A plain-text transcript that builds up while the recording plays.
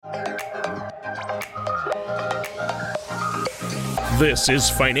This is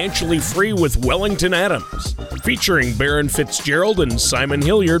Financially Free with Wellington Adams, featuring Baron Fitzgerald and Simon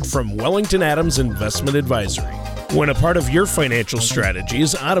Hilliard from Wellington Adams Investment Advisory. When a part of your financial strategy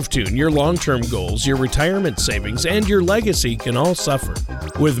is out of tune, your long-term goals, your retirement savings, and your legacy can all suffer.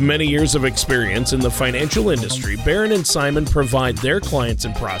 With many years of experience in the financial industry, Baron and Simon provide their clients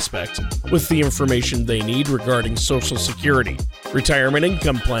and prospects with the information they need regarding Social Security, retirement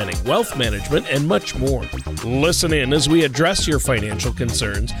income planning, wealth management, and much more. Listen in as we address your financial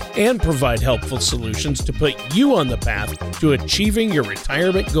concerns and provide helpful solutions to put you on the path to achieving your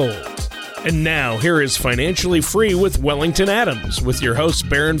retirement goals. And now, here is Financially Free with Wellington Adams with your hosts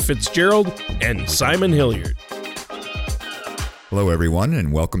Baron Fitzgerald and Simon Hilliard. Hello, everyone,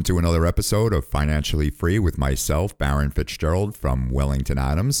 and welcome to another episode of Financially Free with myself, Baron Fitzgerald from Wellington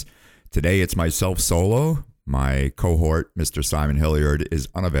Adams. Today, it's myself solo. My cohort, Mr. Simon Hilliard, is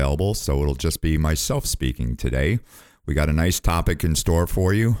unavailable, so it'll just be myself speaking today. We got a nice topic in store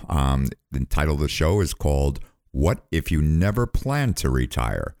for you. The title of the show is called, What If You Never Plan to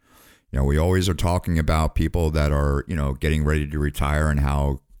Retire? You know, we always are talking about people that are, getting ready to retire and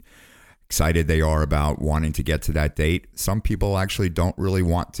how excited they are about wanting to get to that date. Some people actually don't really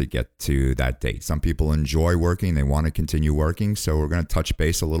want to get to that date. Some people enjoy working. They want to continue working. So we're going to touch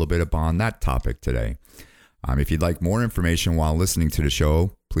base a little bit upon that topic today. If you'd like more information while listening to the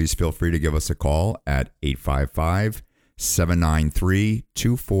show, please feel free to give us a call at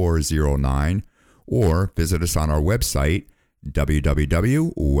 855-793-2409 or visit us on our website,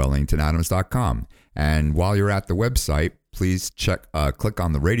 www.wellingtonadams.com. And while you're at the website, please click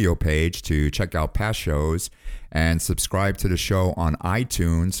on the radio page to check out past shows and subscribe to the show on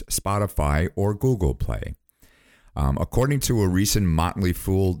iTunes, Spotify, or Google Play. According to a recent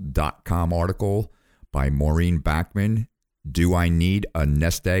MotleyFool.com article by Maureen Backman, Do I Need a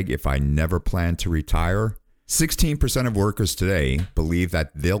Nest Egg If I Never Plan to Retire? 16% of workers today believe that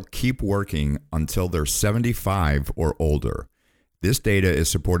they'll keep working until they're 75 or older. This data is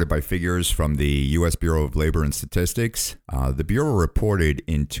supported by figures from the U.S. Bureau of Labor and Statistics. The Bureau reported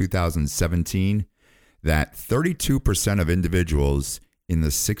in 2017 that 32% of individuals in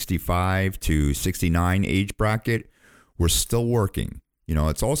the 65 to 69 age bracket were still working.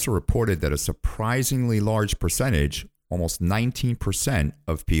 It's also reported that a surprisingly large percentage, almost 19%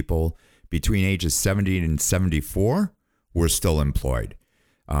 of people between ages 70 and 74 were still employed.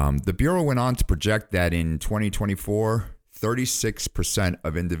 The Bureau went on to project that in 2024, 36%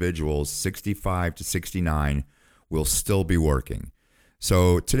 of individuals 65 to 69 will still be working.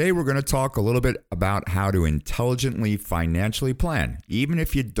 So today we're going to talk a little bit about how to intelligently financially plan, even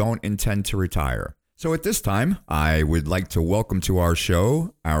if you don't intend to retire. So at this time, I would like to welcome to our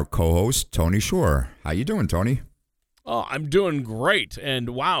show our co-host, Tony Shore. How you doing, Tony? Oh, I'm doing great. And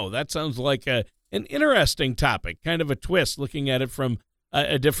wow, that sounds like an interesting topic, kind of a twist, looking at it from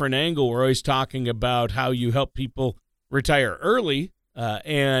a different angle. We're always talking about how you help people retire early,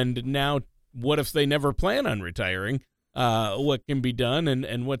 and now what if they never plan on retiring? What can be done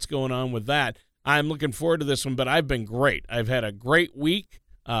and what's going on with that? I'm looking forward to this one, but I've been great. I've had a great week.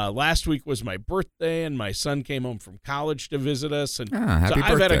 Last week was my birthday, and my son came home from college to visit us, and happy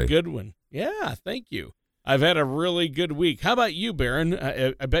birthday. I've had a good one. Yeah, thank you. I've had a really good week. How about you, Baron?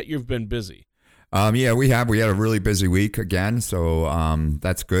 I bet you've been busy. Yeah, we have. We had a really busy week again, so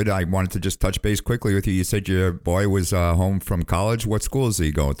that's good. I wanted to just touch base quickly with you. You said your boy was home from college. What school is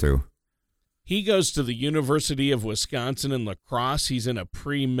he going to? He goes to the University of Wisconsin in La Crosse. He's in a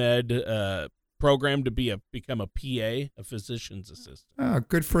pre-med program to become a PA, a physician's assistant.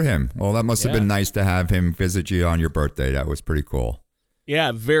 Good for him. Well, that must have been nice to have him visit you on your birthday. That was pretty cool.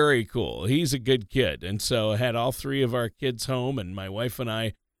 Yeah, very cool. He's a good kid. And so I had all three of our kids home, and my wife and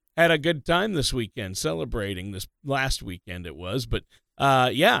I had a good time this weekend celebrating this last weekend it was. But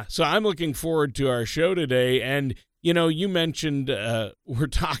so I'm looking forward to our show today. And, you mentioned we're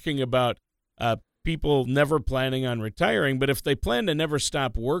talking about people never planning on retiring, but if they plan to never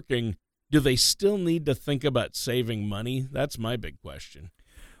stop working, do they still need to think about saving money? That's my big question.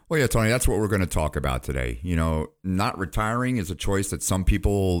 Well, yeah, Tony, that's what we're going to talk about today. Not retiring is a choice that some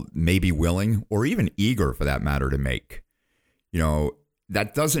people may be willing or even eager, for that matter, to make.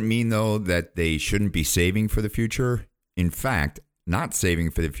 That doesn't mean, though, that they shouldn't be saving for the future. In fact, not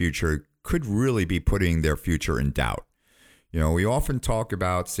saving for the future could really be putting their future in doubt. We often talk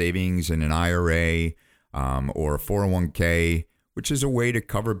about savings in an IRA or a 401k, which is a way to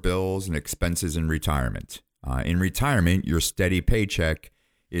cover bills and expenses in retirement. In retirement, your steady paycheck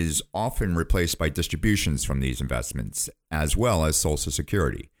is often replaced by distributions from these investments, as well as Social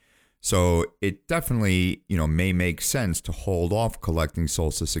Security. So it definitely, may make sense to hold off collecting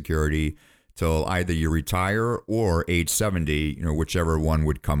Social Security till either you retire or age 70, whichever one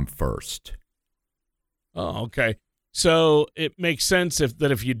would come first. Oh, okay. So it makes sense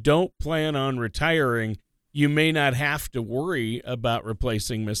if you don't plan on retiring, you may not have to worry about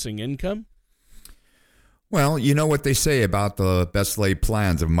replacing missing income? Well, you know what they say about the best laid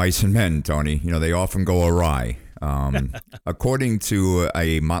plans of mice and men, Tony. They often go awry. According to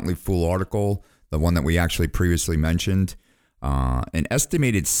a Motley Fool article, the one that we actually previously mentioned, an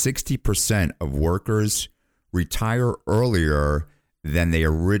estimated 60% of workers retire earlier than they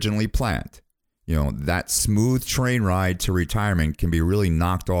originally planned. That smooth train ride to retirement can be really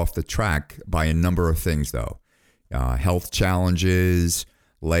knocked off the track by a number of things, though. Health challenges,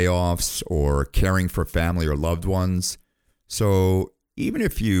 layoffs, or caring for family or loved ones. So even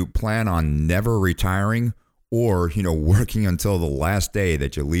if you plan on never retiring or, working until the last day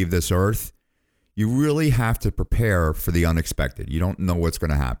that you leave this earth, you really have to prepare for the unexpected. You don't know what's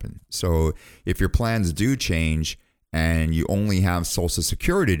going to happen. So if your plans do change and you only have Social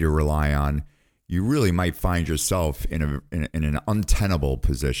Security to rely on, you really might find yourself in an untenable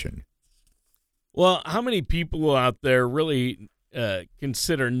position. Well, how many people out there really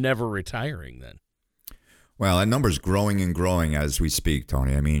consider never retiring then? Well, that number is growing and growing as we speak,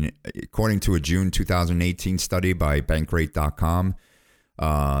 Tony. I mean, according to a June 2018 study by Bankrate.com,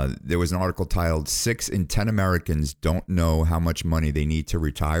 there was an article titled 6 in 10 Americans Don't Know How Much Money They Need to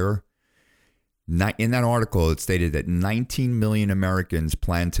Retire. In that article, it stated that 19 million Americans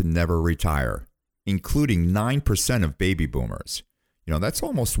plan to never retire, including 9% of baby boomers. That's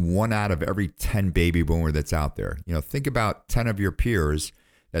almost 1 out of every 10 baby boomer that's out there. Think about 10 of your peers.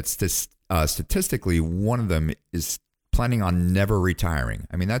 That's statistically, one of them is planning on never retiring.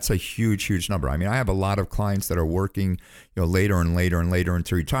 I mean, that's a huge, huge number. I mean, I have a lot of clients that are working, later and later and later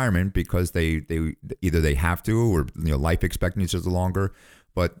into retirement because they either they have to or, life expectancy is longer.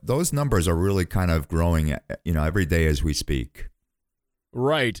 But those numbers are really kind of growing, every day as we speak.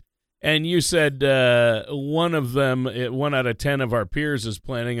 Right. And you said one of them, 1 out of 10 of our peers is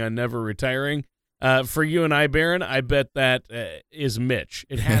planning on never retiring. For you and I, Baron, I bet that is Mitch.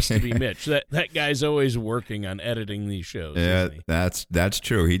 It has to be Mitch. That guy's always working on editing these shows. Yeah, that's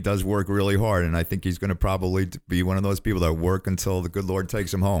true. He does work really hard, and I think he's going to probably be one of those people that work until the good Lord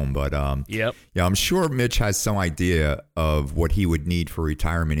takes him home. But yep. Yeah, I'm sure Mitch has some idea of what he would need for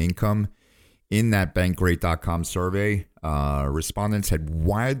retirement income. In that Bankrate.com survey, respondents had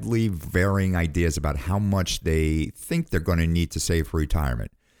widely varying ideas about how much they think they're going to need to save for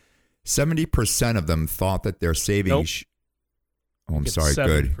retirement. 70% of them thought that their savings... Nope. I'm sorry. 7%.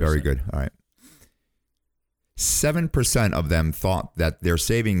 Good. Very good. All right. 7% of them thought that their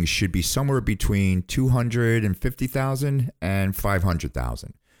savings should be somewhere between $250,000 and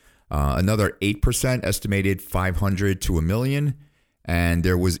 $500,000. Another 8% estimated $500,000 to $1 million. And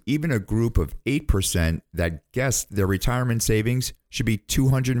there was even a group of 8% that guessed their retirement savings should be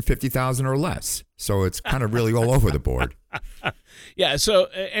 $250,000 or less. So it's kind of really all over the board. Yeah, so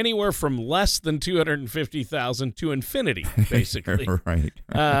anywhere from less than $250,000 to infinity, basically. Right.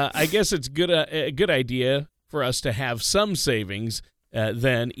 I guess it's a good idea for us to have some savings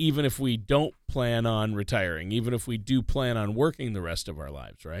then, even if we don't plan on retiring, even if we do plan on working the rest of our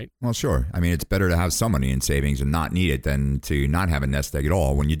lives, right? Well, sure. I mean, it's better to have some money in savings and not need it than to not have a nest egg at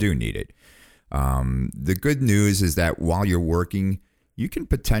all when you do need it. The good news is that while you're working, you can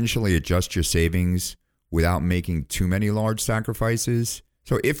potentially adjust your savings without making too many large sacrifices.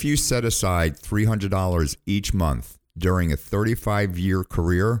 So if you set aside $300 each month during a 35-year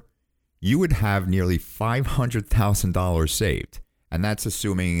career, you would have nearly $500,000 saved. And that's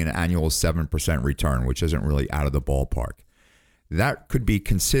assuming an annual 7% return, which isn't really out of the ballpark. That could be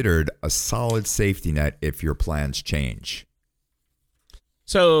considered a solid safety net if your plans change.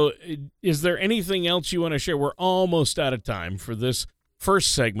 So is there anything else you want to share? We're almost out of time for this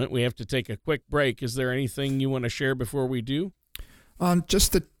first segment. We have to take a quick break. Is there anything you want to share before we do?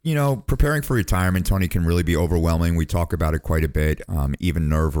 Just that, preparing for retirement, Tony, can really be overwhelming. We talk about it quite a bit, even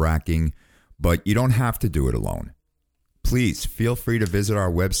nerve-wracking, but you don't have to do it alone. Please feel free to visit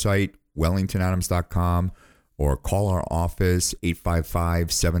our website, wellingtonadams.com, or call our office,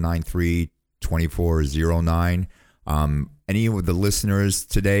 855-793-2409. Any of the listeners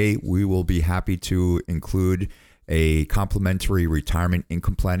today, we will be happy to include a complimentary retirement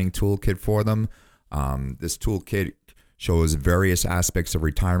income planning toolkit for them. This toolkit shows various aspects of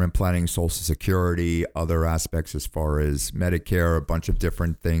retirement planning, Social Security, other aspects as far as Medicare, a bunch of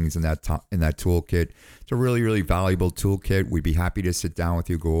different things in that toolkit. It's a really, really valuable toolkit. We'd be happy to sit down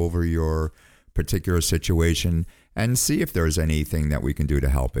with you, go over your particular situation, and see if there's anything that we can do to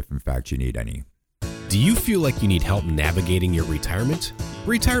help if, in fact, you need any. Do you feel like you need help navigating your retirement?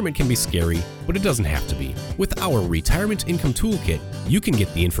 Retirement can be scary, but it doesn't have to be. With our Retirement Income Toolkit, you can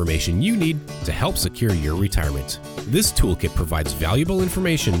get the information you need to help secure your retirement. This toolkit provides valuable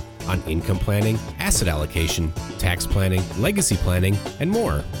information on income planning, asset allocation, tax planning, legacy planning, and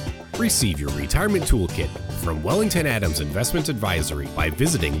more. Receive your Retirement Toolkit from Wellington Adams Investment Advisory by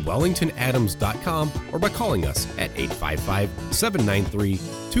visiting wellingtonadams.com or by calling us at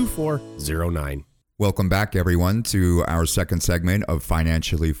 855-793-2409. Welcome back, everyone, to our second segment of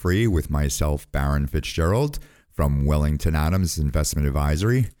Financially Free with myself, Baron Fitzgerald, from Wellington Adams Investment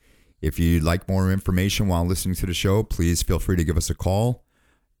Advisory. If you'd like more information while listening to the show, please feel free to give us a call,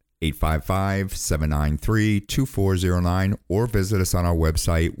 855-793-2409, or visit us on our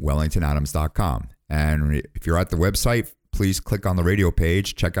website, wellingtonadams.com. And if you're at the website, please click on the radio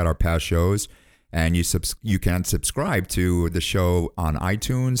page, check out our past shows, and you can subscribe to the show on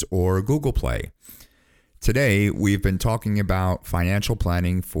iTunes or Google Play. Today, we've been talking about financial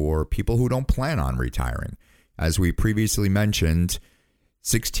planning for people who don't plan on retiring. As we previously mentioned,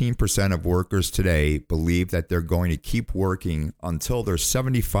 16% of workers today believe that they're going to keep working until they're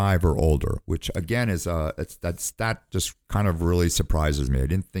 75 or older, which again is that stat just kind of really surprises me. I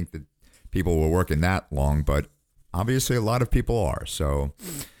didn't think that people were working that long, but obviously a lot of people are. So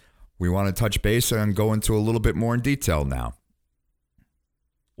we want to touch base and go into a little bit more in detail now.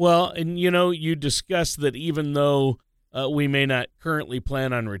 Well, and you discussed that even though we may not currently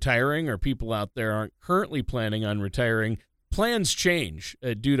plan on retiring, or people out there aren't currently planning on retiring, plans change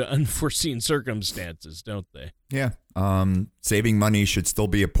due to unforeseen circumstances, don't they? Yeah. Saving money should still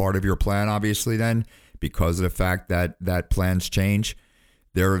be a part of your plan, obviously, then, because of the fact that plans change.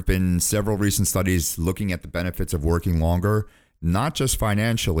 There have been several recent studies looking at the benefits of working longer, not just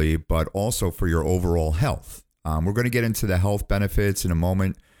financially, but also for your overall health. We're going to get into the health benefits in a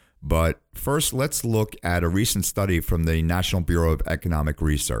moment, but first, let's look at a recent study from the National Bureau of Economic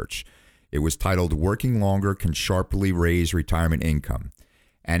Research. It was titled, Working Longer Can Sharply Raise Retirement Income.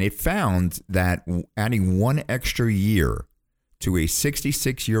 And it found that adding one extra year to a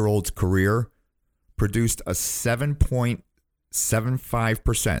 66-year-old's career produced a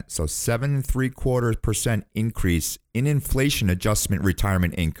 7.75%, so 7.75% increase in inflation adjustment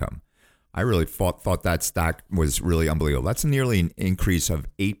retirement income. I really thought that stat was really unbelievable. That's nearly an increase of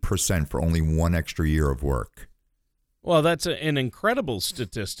 8% for only one extra year of work. Well, that's an incredible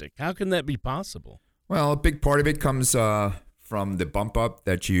statistic. How can that be possible? Well, a big part of it comes from the bump up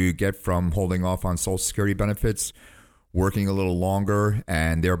that you get from holding off on Social Security benefits. Working a little longer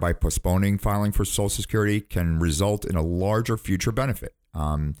and thereby postponing filing for Social Security can result in a larger future benefit.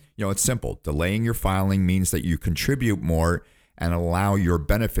 It's simple. Delaying your filing means that you contribute more and allow your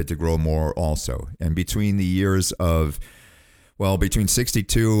benefit to grow more also. And between the years of, between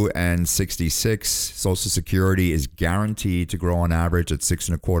 62 and 66, Social Security is guaranteed to grow on average at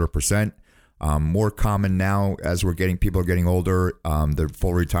 6.25%. More common now as people are getting older. The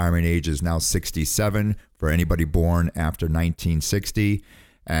full retirement age is now 67 for anybody born after 1960.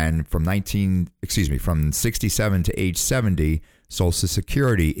 And from 67 to age 70, Social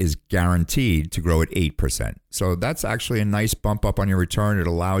Security is guaranteed to grow at 8%. So that's actually a nice bump up on your return. It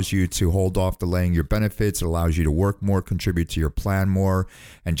allows you to hold off delaying your benefits. It allows you to work more, contribute to your plan more,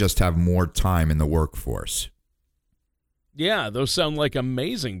 and just have more time in the workforce. Yeah, those sound like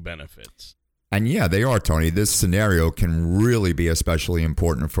amazing benefits. And yeah, they are, Tony. This scenario can really be especially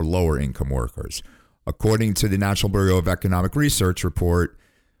important for lower income workers. According to the National Bureau of Economic Research report,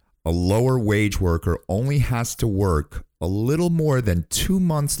 a lower wage worker only has to work a little more than 2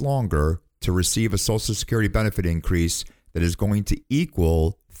 months longer to receive a Social Security benefit increase that is going to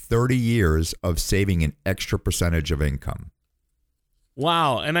equal 30 years of saving an extra percentage of income.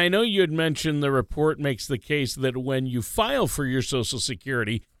 Wow. And I know you had mentioned the report makes the case that when you file for your Social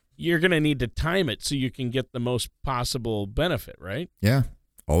Security, you're going to need to time it so you can get the most possible benefit, right? Yeah.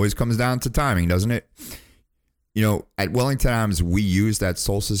 Always comes down to timing, doesn't it? At Wellington Adams, we use that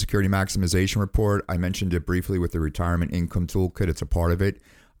Social Security maximization report. I mentioned it briefly with the Retirement Income Toolkit. It's a part of it.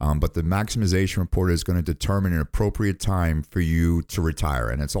 But the maximization report is going to determine an appropriate time for you to retire.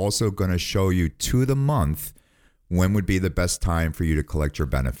 And it's also going to show you to the month when would be the best time for you to collect your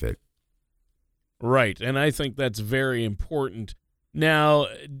benefit. Right. And I think that's very important. Now,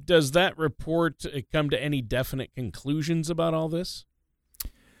 does that report come to any definite conclusions about all this?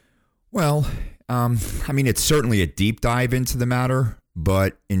 Well, it's certainly a deep dive into the matter,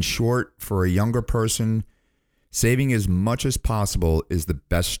 but in short, for a younger person, saving as much as possible is the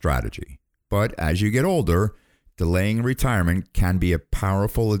best strategy. But as you get older, delaying retirement can be a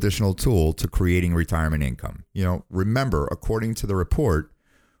powerful additional tool to creating retirement income. Remember, according to the report,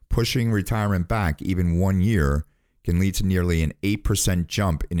 pushing retirement back even 1 year can lead to nearly an 8%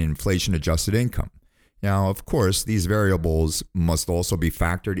 jump in inflation-adjusted income. Now, of course, these variables must also be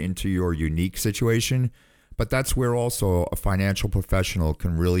factored into your unique situation, but that's where also a financial professional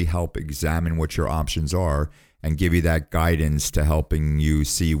can really help examine what your options are and give you that guidance to helping you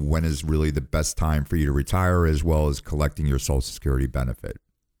see when is really the best time for you to retire, as well as collecting your Social Security benefit.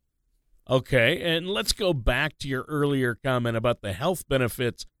 Okay, and let's go back to your earlier comment about the health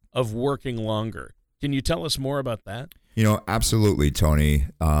benefits of working longer. Can you tell us more about that? Absolutely, Tony.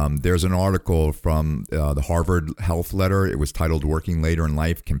 There's an article from the Harvard Health Letter. It was titled "Working Later in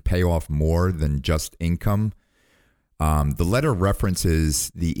Life Can Pay Off More Than Just Income." The letter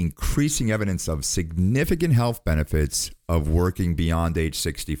references the increasing evidence of significant health benefits of working beyond age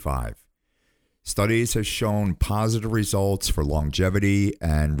 65. Studies have shown positive results for longevity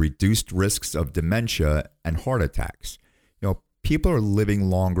and reduced risks of dementia and heart attacks. People are living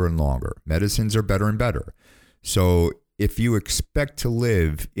longer and longer. Medicines are better and better. So if you expect to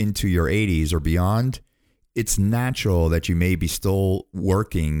live into your 80s or beyond, it's natural that you may be still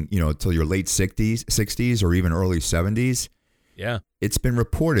working, till your late 60s or even early 70s. Yeah. It's been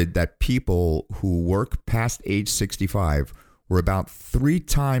reported that people who work past age 65 were about 3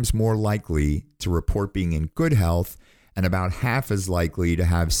 times more likely to report being in good health and about half as likely to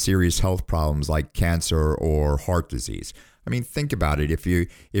have serious health problems like cancer or heart disease. I mean, think about it. If you're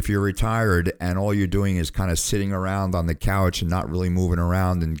retired and all you're doing is kind of sitting around on the couch and not really moving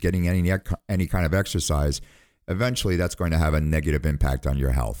around and getting any kind of exercise, eventually that's going to have a negative impact on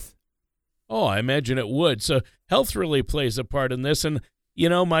your health. Oh, I imagine it would. So health really plays a part in this. And,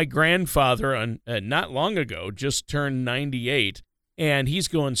 my grandfather not long ago just turned 98, and he's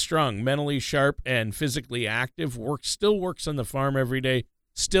going strong, mentally sharp and physically active, still works on the farm every day,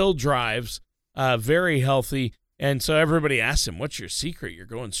 still drives, very healthy. And so everybody asks him, what's your secret? You're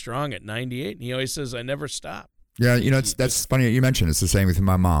going strong at 98. And he always says, I never stop. Yeah, that's funny that you mentioned. It's the same with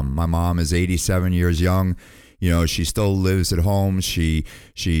my mom. My mom is 87 years young. She still lives at home. She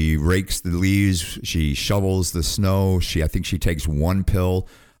rakes the leaves. She shovels the snow. I think she takes 1 pill.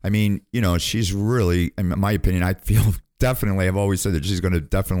 I mean, she's really, in my opinion, I feel definitely, I've always said that she's going to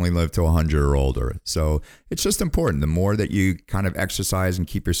definitely live to 100 or older. So it's just important. The more that you kind of exercise and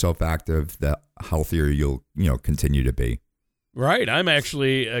keep yourself active, the healthier you'll, continue to be. Right. I'm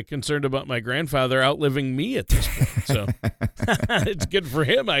actually concerned about my grandfather outliving me at this point. So it's good for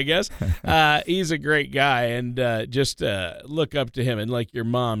him, I guess. He's a great guy, and just look up to him. And like your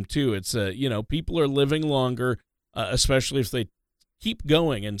mom, too, it's, people are living longer, especially if they keep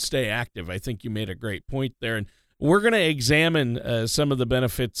going and stay active. I think you made a great point there. And we're going to examine some of the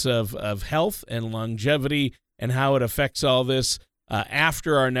benefits of health and longevity and how it affects all this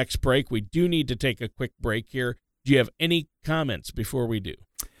after our next break. We do need to take a quick break here. Do you have any comments before we do?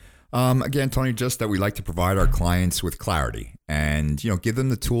 Again, Tony, just that we like to provide our clients with clarity and, give them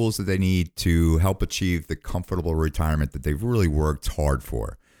the tools that they need to help achieve the comfortable retirement that they've really worked hard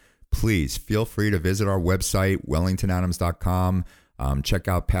for. Please feel free to visit our website, wellingtonadams.com. Check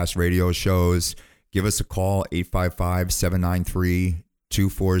out past radio shows. Give us a call,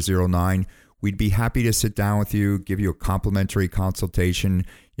 855-793-2409. We'd be happy to sit down with you, give you a complimentary consultation.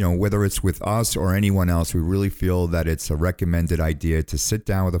 Whether it's with us or anyone else, we really feel that it's a recommended idea to sit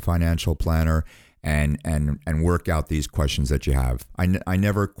down with a financial planner and work out these questions that you have. I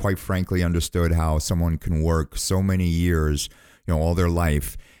never quite frankly understood how someone can work so many years, all their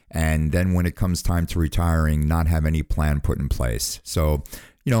life, and then when it comes time to retiring, not have any plan put in place. So,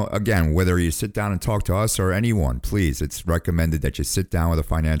 again, whether you sit down and talk to us or anyone, please, it's recommended that you sit down with a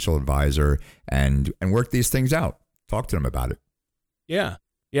financial advisor and work these things out. Talk to them about it. Yeah,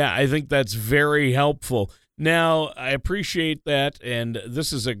 I think that's very helpful. Now, I appreciate that, and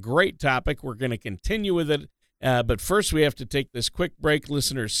this is a great topic. We're going to continue with it, but first we have to take this quick break.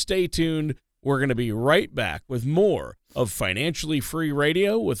 Listeners, stay tuned. We're going to be right back with more of Financially Free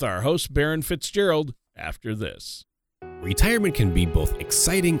Radio with our host, Barron Fitzgerald, after this. Retirement can be both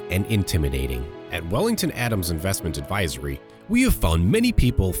exciting and intimidating. At Wellington Adams Investment Advisory, we have found many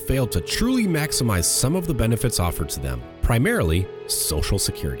people fail to truly maximize some of the benefits offered to them, primarily Social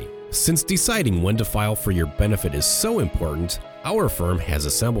Security. Since deciding when to file for your benefit is so important, our firm has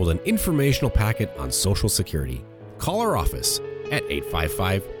assembled an informational packet on Social Security. Call our office at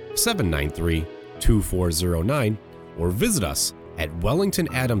 855-793-2409 or visit us at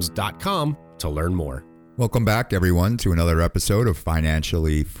wellingtonadams.com to learn more. Welcome back, everyone, to another episode of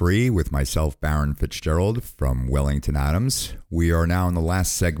Financially Free with myself, Barron Fitzgerald from Wellington Adams. We are now in the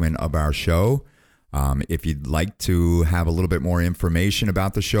last segment of our show. If you'd like to have a little bit more information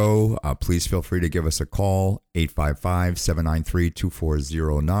about the show, please feel free to give us a call,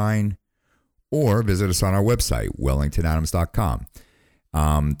 855-793-2409, or visit us on our website,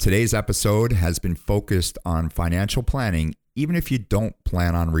 wellingtonadams.com. Today's episode has been focused on financial planning, even if you don't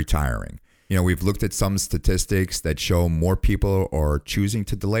plan on retiring. We've looked at some statistics that show more people are choosing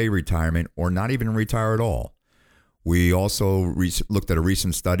to delay retirement or not even retire at all. We also looked at a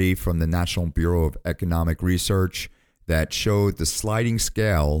recent study from the National Bureau of Economic Research that showed the sliding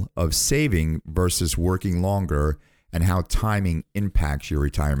scale of saving versus working longer and how timing impacts your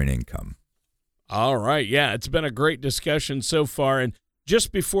retirement income. All right. Yeah, it's been a great discussion so far. And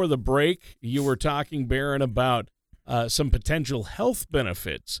just before the break, you were talking, Baron, about some potential health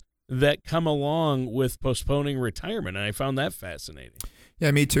benefits that come along with postponing retirement. And I found that fascinating.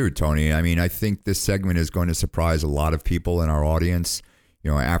 Yeah, me too, Tony. I mean, I think this segment is going to surprise a lot of people in our audience.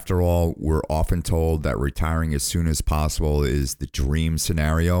 After all, we're often told that retiring as soon as possible is the dream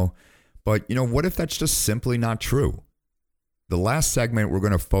scenario. But, what if that's just simply not true? The last segment, we're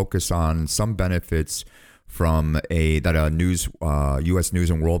going to focus on some benefits from a U.S. News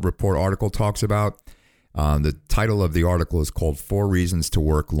and World Report article talks about. The title of the article is called 4 Reasons to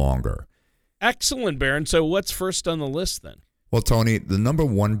Work Longer. Excellent, Baron. So what's first on the list then? Well, Tony, the number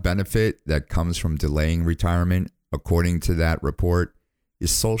one benefit that comes from delaying retirement, according to that report,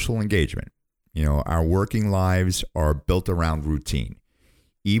 is social engagement. Our working lives are built around routine.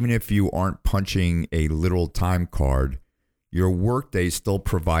 Even if you aren't punching a literal time card, your workday still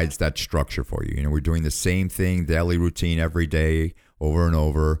provides that structure for you. We're doing the same thing, daily routine every day, over and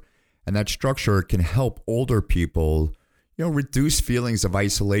over. And that structure can help older people, reduce feelings of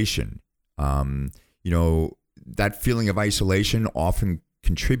isolation. That feeling of isolation often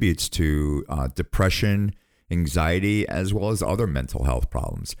contributes to depression, anxiety, as well as other mental health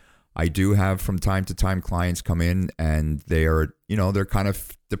problems. I do have from time to time clients come in and they're kind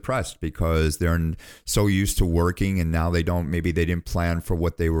of depressed because they're so used to working and now maybe they didn't plan for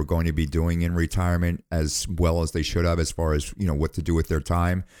what they were going to be doing in retirement as well as they should have as far as, what to do with their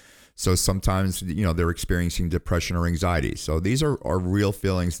time. So sometimes, they're experiencing depression or anxiety. So these are real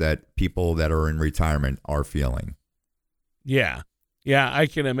feelings that people that are in retirement are feeling. Yeah, I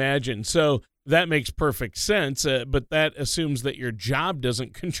can imagine. So that makes perfect sense, but that assumes that your job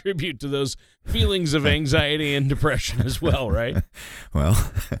doesn't contribute to those feelings of anxiety and depression as well, right?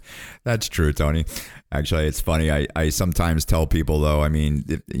 Well, that's true, Tony. Actually, it's funny. I sometimes tell people, though, I mean,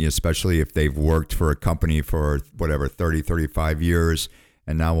 especially if they've worked for a company for 30, 35 years,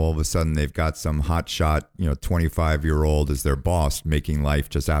 and now all of a sudden they've got some hotshot, 25-year-old as their boss, making life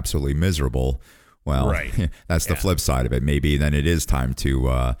just absolutely miserable. Well, right. That's the flip side of it. Maybe then it is time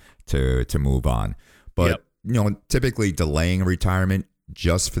to move on. But typically delaying retirement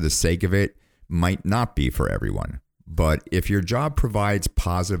just for the sake of it might not be for everyone. But if your job provides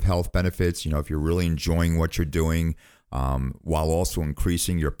positive health benefits, if you're really enjoying what you're doing, while also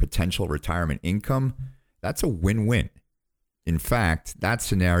increasing your potential retirement income, that's a win-win. In fact, that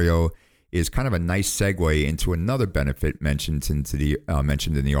scenario is kind of a nice segue into another benefit mentioned in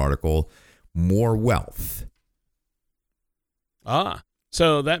the article, more wealth.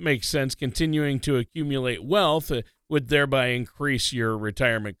 So that makes sense. Continuing to accumulate wealth would thereby increase your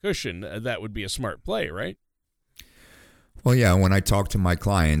retirement cushion. That would be a smart play, right? Well, yeah. When I talk to my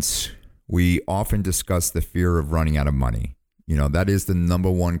clients, we often discuss the fear of running out of money. That is the number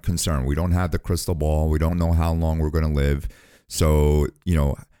one concern. We don't have the crystal ball. We don't know how long we're going to live. So,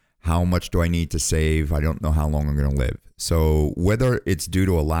 how much do I need to save? I don't know how long I'm going to live. So whether it's due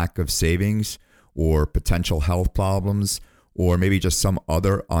to a lack of savings or potential health problems, or maybe just some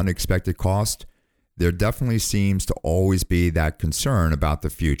other unexpected cost, there definitely seems to always be that concern about the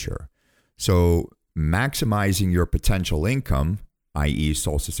future. So maximizing your potential income, i.e.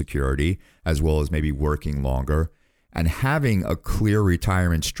 Social Security, as well as maybe working longer, and having a clear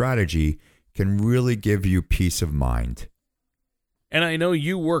retirement strategy can really give you peace of mind. And I know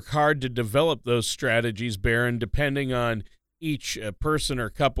you work hard to develop those strategies, Baron, depending on each person or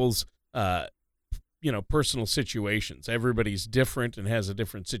couple's personal situations. Everybody's different and has a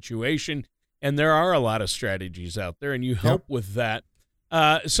different situation, and there are a lot of strategies out there, and you help with that.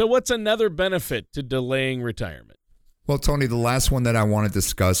 So what's another benefit to delaying retirement? Well, Tony, the last one that I want to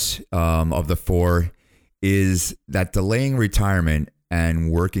discuss of the 4 is that delaying retirement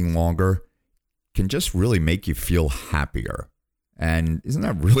and working longer can just really make you feel happier. And isn't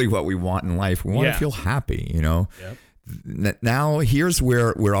that really what we want in life? We want to feel happy, Yep. Now, here's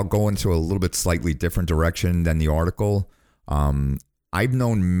where I'll go into a little bit slightly different direction than the article. I've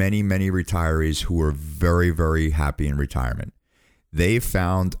known many, many retirees who are very, very happy in retirement. they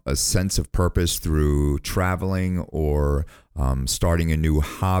found a sense of purpose through traveling or starting a new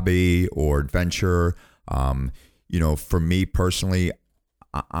hobby or adventure. For me personally,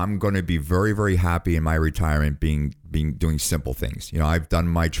 I'm going to be very, very happy in my retirement being doing simple things. I've done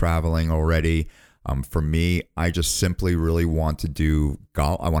my traveling already. For me, I just simply really want to do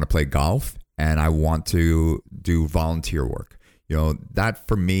golf. I want to play golf, and I want to do volunteer work. That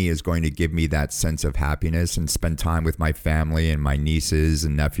for me is going to give me that sense of happiness and spend time with my family and my nieces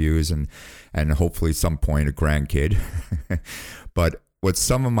and nephews and hopefully some point a grandkid. But what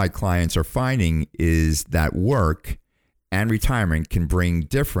some of my clients are finding is that work and retirement can bring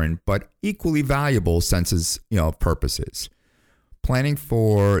different but equally valuable senses, of purposes. Planning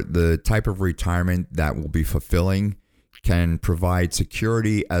for the type of retirement that will be fulfilling can provide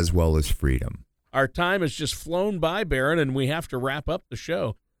security as well as freedom. Our time has just flown by, Baron, and we have to wrap up the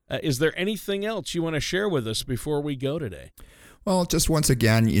show. Is there anything else you want to share with us before we go today? Well, just once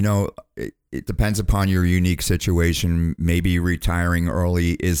again, it depends upon your unique situation. Maybe retiring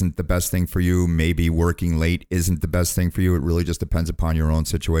early isn't the best thing for you. Maybe working late isn't the best thing for you. It really just depends upon your own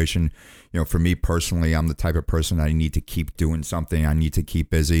situation. For me personally, I'm the type of person I need to keep doing something. I need to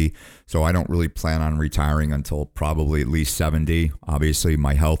keep busy. So I don't really plan on retiring until probably at least 70. Obviously,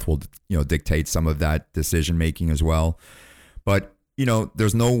 my health will, dictate some of that decision making as well. But,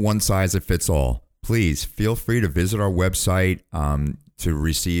 there's no one size that fits all. Please feel free to visit our website to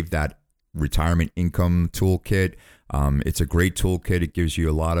receive that retirement income toolkit. It's a great toolkit. It gives you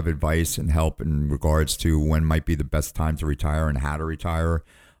a lot of advice and help in regards to when might be the best time to retire and how to retire.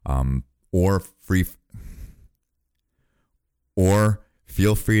 Or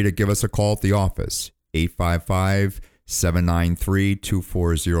feel free to give us a call at the office,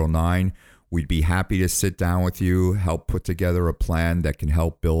 855-793-2409. We'd be happy to sit down with you, help put together a plan that can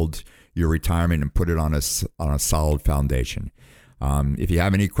help build your retirement and put it on a solid foundation. If you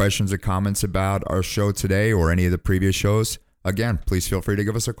have any questions or comments about our show today or any of the previous shows, again, please feel free to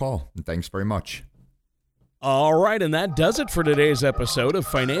give us a call. And thanks very much. All right, and that does it for today's episode of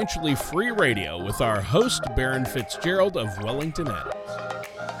Financially Free Radio with our host, Baron Fitzgerald of Wellington Adams.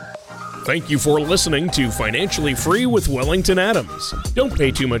 Thank you for listening to Financially Free with Wellington Adams. Don't pay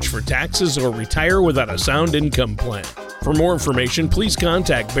too much for taxes or retire without a sound income plan. For more information, please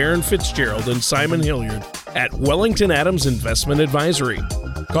contact Baron Fitzgerald and Simon Hilliard at Wellington Adams Investment Advisory.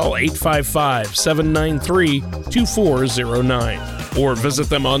 Call 855-793-2409 or visit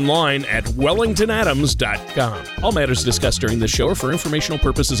them online at wellingtonadams.com. All matters discussed during this show are for informational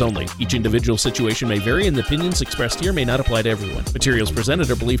purposes only. Each individual situation may vary, and the opinions expressed here may not apply to everyone. Materials presented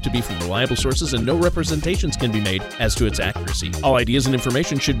are believed to be from reliable sources, and no representations can be made as to its accuracy. All ideas and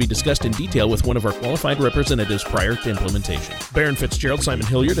information should be discussed in detail with one of our qualified representatives prior to implementation. Baron Fitzgerald, Simon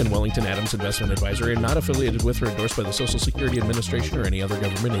Hilliard, and Wellington Adams Investment Advisory are not affiliated with or endorsed by the Social Security Administration or any other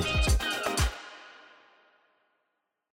government agency.